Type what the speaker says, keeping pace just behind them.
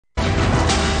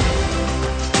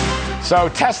So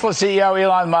Tesla CEO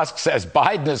Elon Musk says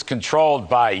Biden is controlled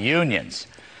by unions.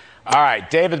 All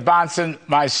right, David Bahnsen,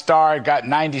 my star, got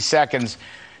 90 seconds.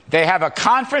 They have a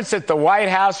conference at the White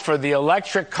House for the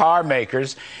electric car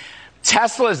makers.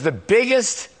 Tesla is the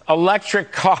biggest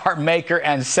electric car maker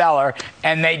and seller,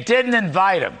 and they didn't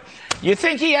invite him. You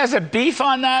think he has a beef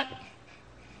on that?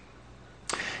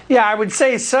 Yeah, I would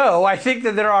say so. I think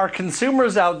that there are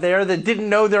consumers out there that didn't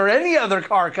know there are any other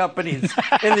car companies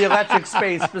in the electric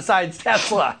space besides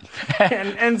Tesla.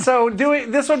 And so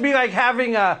this would be like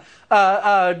having a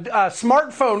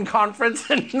smartphone conference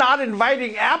and not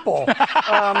inviting Apple.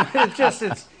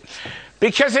 It's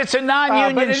because it's a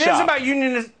non-union but it shop. is about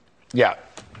unionization. Yeah.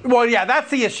 Well, yeah,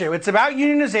 that's the issue. It's about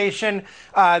unionization.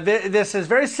 This is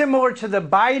very similar to the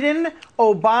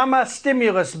Biden-Obama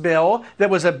stimulus bill that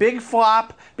was a big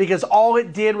flop because all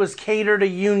it did was cater to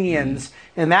unions.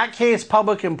 In that case,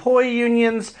 public employee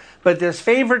unions. But this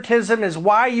favoritism is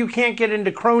why you can't get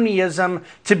into cronyism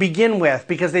to begin with,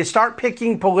 because they start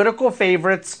picking political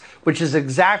favorites, which is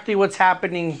exactly what's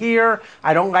happening here.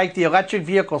 I don't like the electric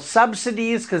vehicle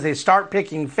subsidies because they start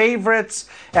picking favorites.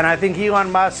 And I think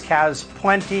Elon Musk has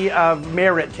plenty of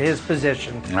merit to his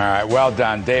position. All right, well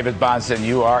done. David Bahnsen,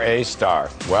 you are a star.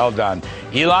 Well done.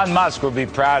 Elon Musk will be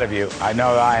proud of you. I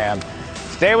know I am.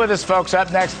 Stay with us, folks.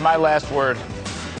 Up next, my last word.